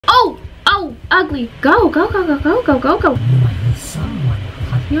Oh, oh, ugly. Go, go, go, go, go, go, go, go.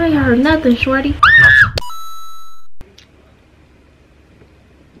 You ain't heard nothing, shorty.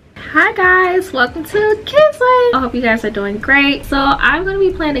 Hi guys, welcome to Kees. I hope you guys are doing great. So I'm gonna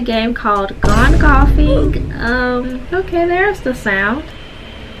be playing a game called Gone Golfing. Okay, there's the sound.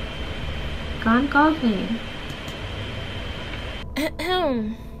 Gone Golfing.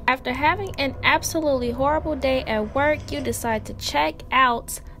 After having an absolutely horrible day at work, you decide to check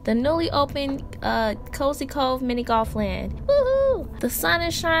out the newly opened Cozy Cove Mini Golf Land. Woohoo! The sun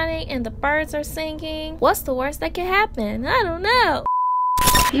is shining and the birds are singing. What's the worst that can happen? I don't know.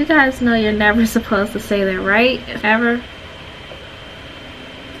 You guys know you're never supposed to say that, right? Ever?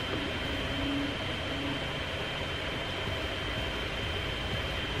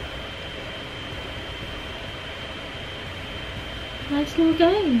 Nice little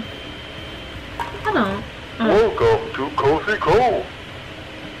game. I don't. Welcome to Cozy Cove.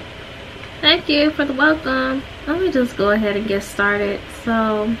 Thank you for the welcome. Let me just go ahead and get started.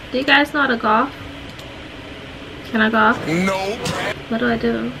 So, do you guys know how to golf? Can I golf? No. What do I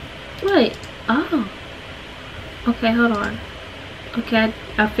do? Wait. Oh. Okay, hold on. Okay,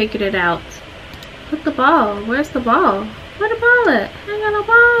 I figured it out. Put the ball. Where's the ball? Where the ball at? I ain't got no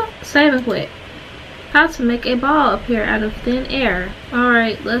ball. Save and quit. How to make a ball appear out of thin air.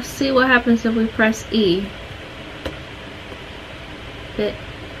 Alright, let's see what happens if we press E. Hit.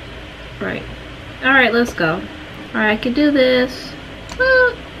 Right. Alright, let's go. Alright, I can do this.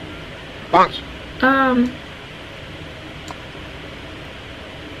 Bounce.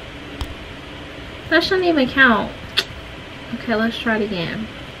 That shouldn't even count. Okay, let's try it again.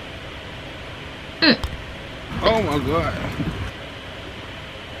 Oh my god.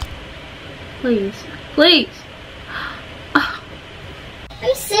 Please. Please. Are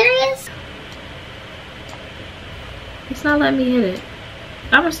you serious? It's not letting me hit it.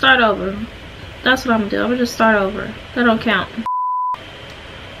 I'm gonna start over. That's what I'm gonna do. I'm gonna just start over. That don't count.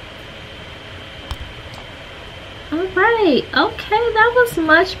 Alright. Okay, that was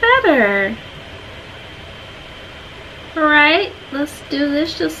much better. Alright, let's do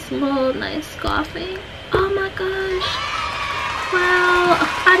this. Just a little nice golfing. Oh my gosh. Wow,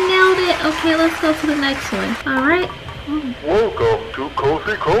 I nailed it. Okay, let's go to the next one. Alright. Welcome to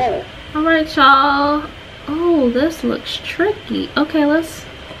Cozy Cove. Alright, y'all. Oh, this looks tricky. Okay, let's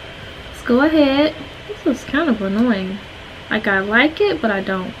go ahead. This is kind of annoying. Like, I like it, but I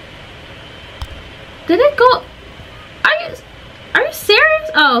don't. Did it go? Are you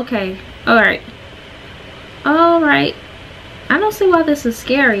serious? Oh, okay. Alright. Alright. I don't see why this is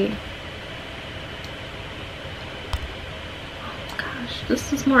scary. Oh gosh,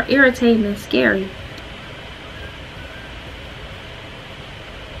 this is more irritating than scary.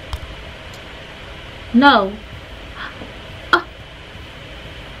 No. Oh.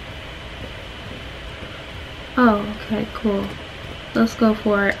 Oh, okay, cool. Let's go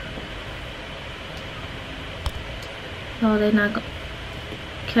for it. Oh, they're not go.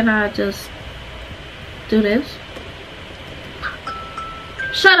 Can I just do this?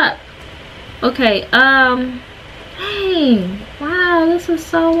 Shut up. Okay, dang. Wow, this is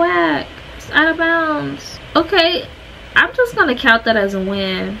so whack. It's out of bounds. Okay, I'm just gonna count that as a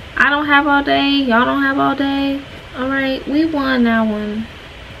win. I don't have all day. Y'all don't have all day. Alright, we won that one.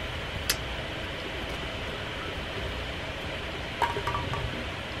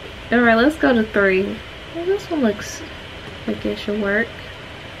 Alright, let's go to 3. Well, this one looks like it should work.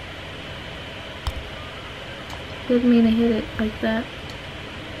 Didn't mean to hit it like that.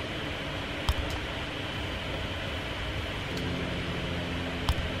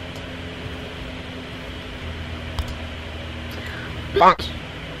 Bounce.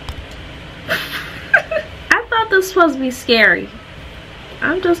 I thought this was supposed to be scary.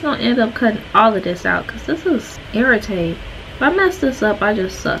 I'm just gonna end up cutting all of this out because this is irritating. If I mess this up, I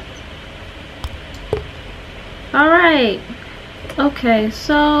just sucked. Alright. Okay,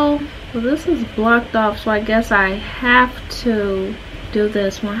 so well, this is blocked off, so I guess I have to do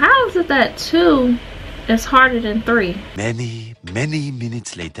this one. How is it that 2 is harder than 3? Many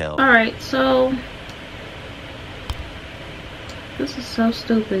minutes later. Alright, so this is so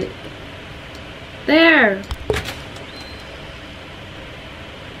stupid. There.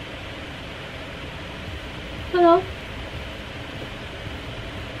 Hello.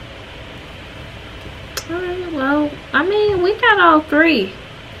 Alright, well, I mean, we got all 3.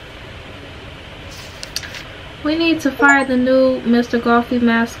 We need to fire the new Mr. Golfy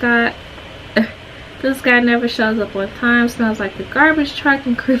mascot. This guy never shows up on time, smells like a garbage truck,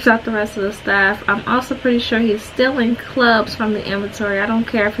 and creeps out the rest of the staff. I'm also pretty sure he's stealing clubs from the inventory. I don't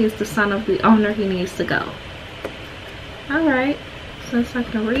care if he's the son of the owner, he needs to go. Alright, since I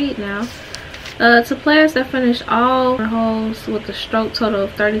can read now. To players that finish all holes with a stroke total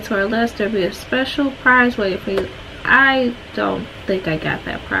of 32 or less, there'll be a special prize waiting for you. I don't think I got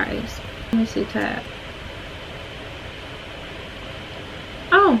that prize. Let me see tab.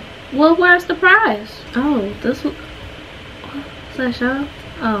 Oh, well, where's the prize? Oh, this was... Is that show?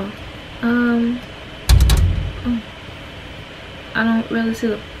 Oh. Oh. I don't really see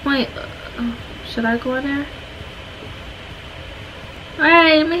the point. Should I go in there?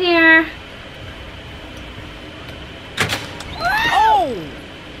 Alright, I'm here. Oh!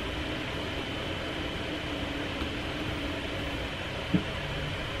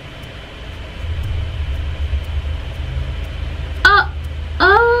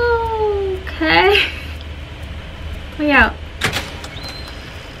 Okay. Look out.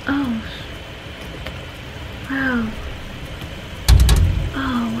 Oh. Wow.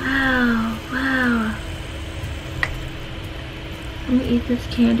 Oh, wow. Wow. Let me eat this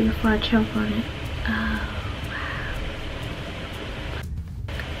candy before I choke on it. Oh, wow.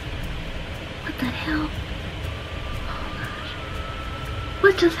 What the hell? Oh, gosh.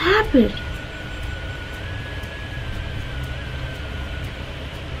 What just happened?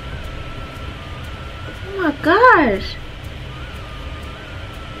 Oh my gosh.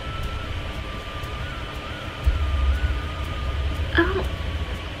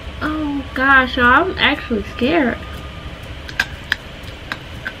 Oh gosh, y'all, I'm actually scared.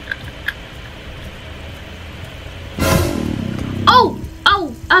 Oh,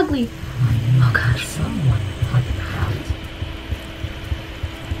 ugly. Oh gosh.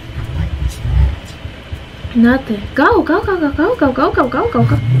 Nothing. Go.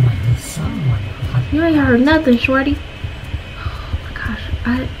 You ain't heard nothing, shorty. Oh my gosh.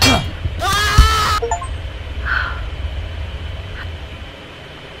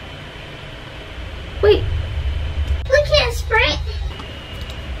 Wait. We can't sprint.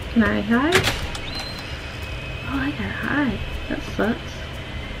 Can I hide? Oh, I gotta hide. That sucks.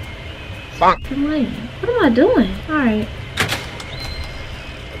 Fucking lame. What am I doing? Alright.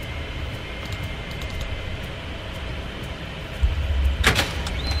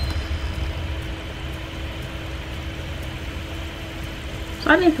 So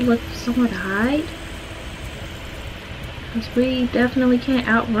I need to look for somewhere to hide. Because we definitely can't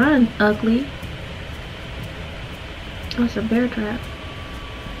outrun ugly. Oh, it's a bear trap.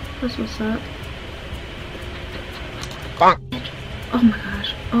 That's what's up. Oh my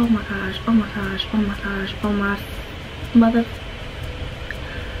gosh. Oh my gosh. Oh my gosh. Oh my gosh. Oh my mother.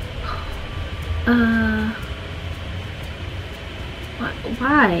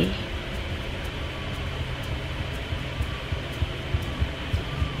 Why?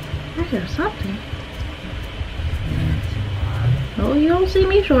 I hear something. Oh, you don't see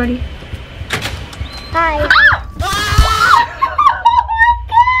me, shorty. Hi.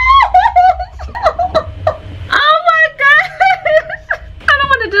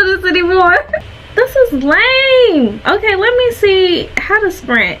 Anymore. This is lame. Okay, let me see how to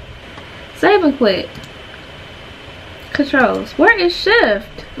sprint. Save and quit. Controls. Where is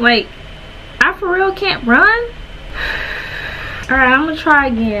shift? Like, I for real can't run? Alright, I'm gonna try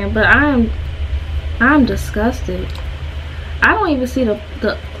again, but I'm disgusted. I don't even see the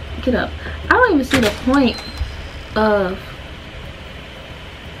get up. I don't even see the point of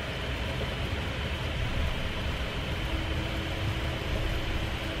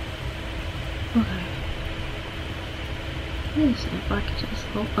okay. Let me see if I can just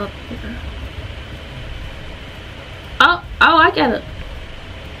go up here. Oh, I gotta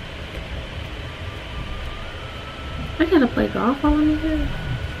play golf while I'm in here.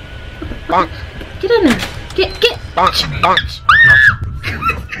 What the fuck? Get in there. Get.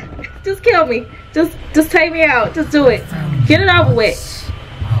 Just kill me. Just take me out. Just do it. Get it over with.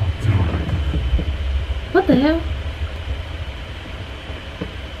 What the hell?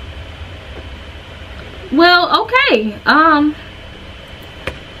 Well, okay.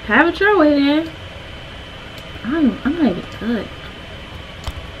 Have it your way then. I'm not even good.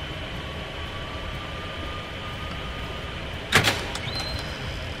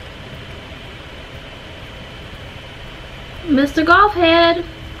 Mr. Golf Head.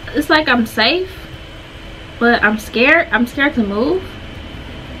 It's like I'm safe, but I'm scared. I'm scared to move.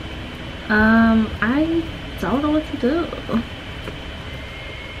 I don't know what to do.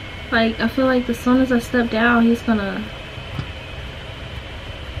 Like, I feel like as soon as I step down, he's gonna...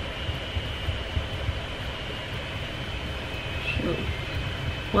 Shoot.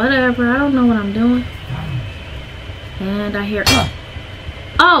 Whatever, I don't know what I'm doing. And I hear...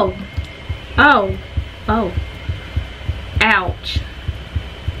 Oh! Ouch.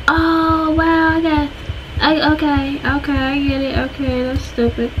 Oh, wow, I Okay, I get it. Okay, that's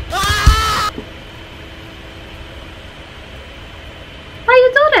stupid. Why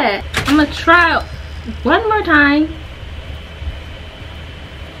you do that? I'm gonna try one more time.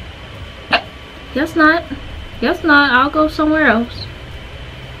 Guess not. Guess not. I'll go somewhere else.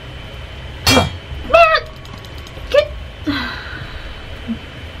 Man! Get...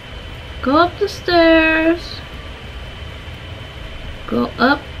 Go up the stairs. Go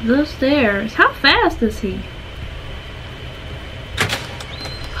up the stairs. How fast is he?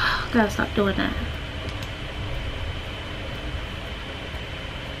 Gotta stop doing that.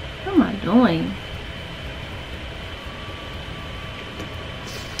 What am I doing?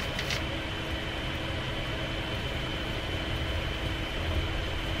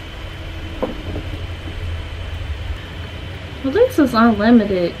 At least it's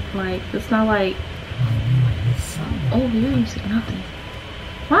unlimited. Like, it's not like, oh, here you see nothing.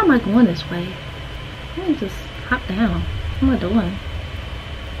 Why am I going this way? Let me just hop down. What am I doing?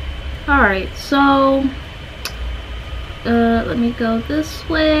 Alright, so let me go this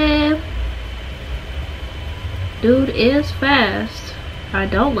way. Dude is fast. I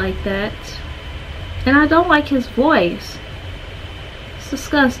don't like that. And I don't like his voice. It's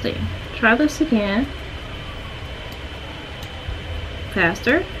disgusting. Try this again.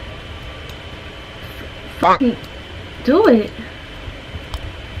 Faster. Fucking do it.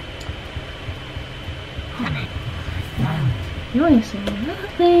 You ain't saying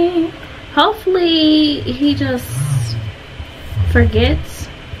nothing. Hopefully he just forgets.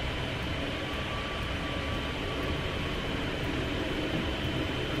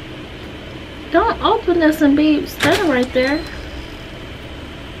 Don't open this and be standing right there.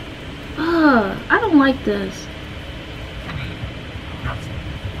 I don't like this.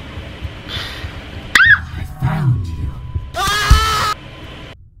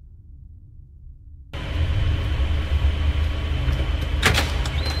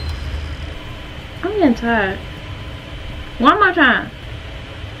 I'm getting tired. One more time.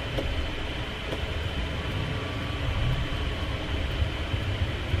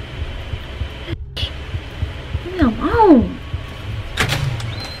 Leave me alone.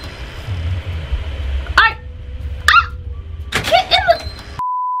 Get in the...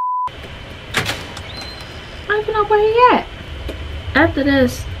 I don't even know where he at. After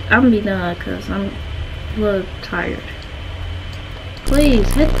this, I'm gonna be done because I'm a little tired. Please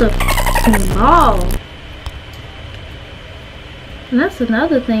hit the ball. And that's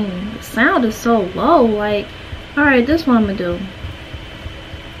another thing. The sound is so low. Like, alright, this one I'm gonna do.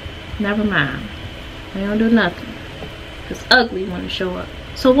 Never mind. I don't do nothing. It's ugly when it show up.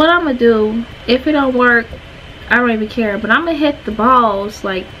 So what I'm gonna do, if it don't work, I don't even care. But I'm gonna hit the balls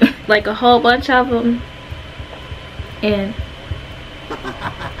like like a whole bunch of them. And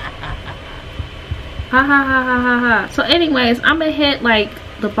ha ha ha ha ha ha. So anyways, I'm gonna hit like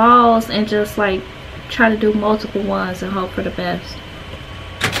the balls and just like try to do multiple ones and hope for the best.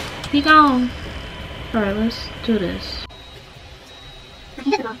 He gone. Alright, let's do this.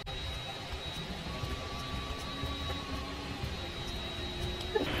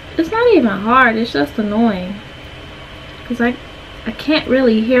 It's not even hard, it's just annoying. Cause I can't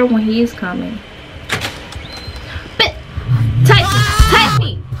really hear when he's coming. Take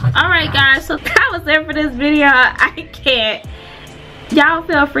me! Alright guys, so that was it for this video. I can't. Y'all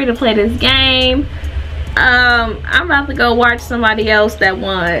feel free to play this game. I'm about to go watch somebody else that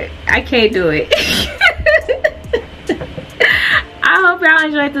won. I can't do it. I hope y'all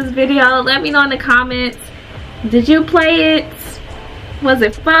enjoyed this video. Let me know in the comments. Did you play it? Was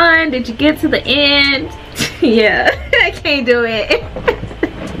it fun? Did you get to the end? Yeah, I can't do it.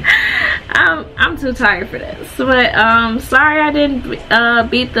 I'm too tired for this. But sorry I didn't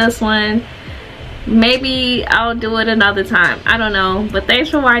beat this one. Maybe I'll do it another time. I don't know. But thanks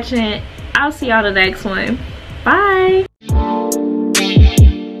for watching. I'll see y'all the next one. Bye.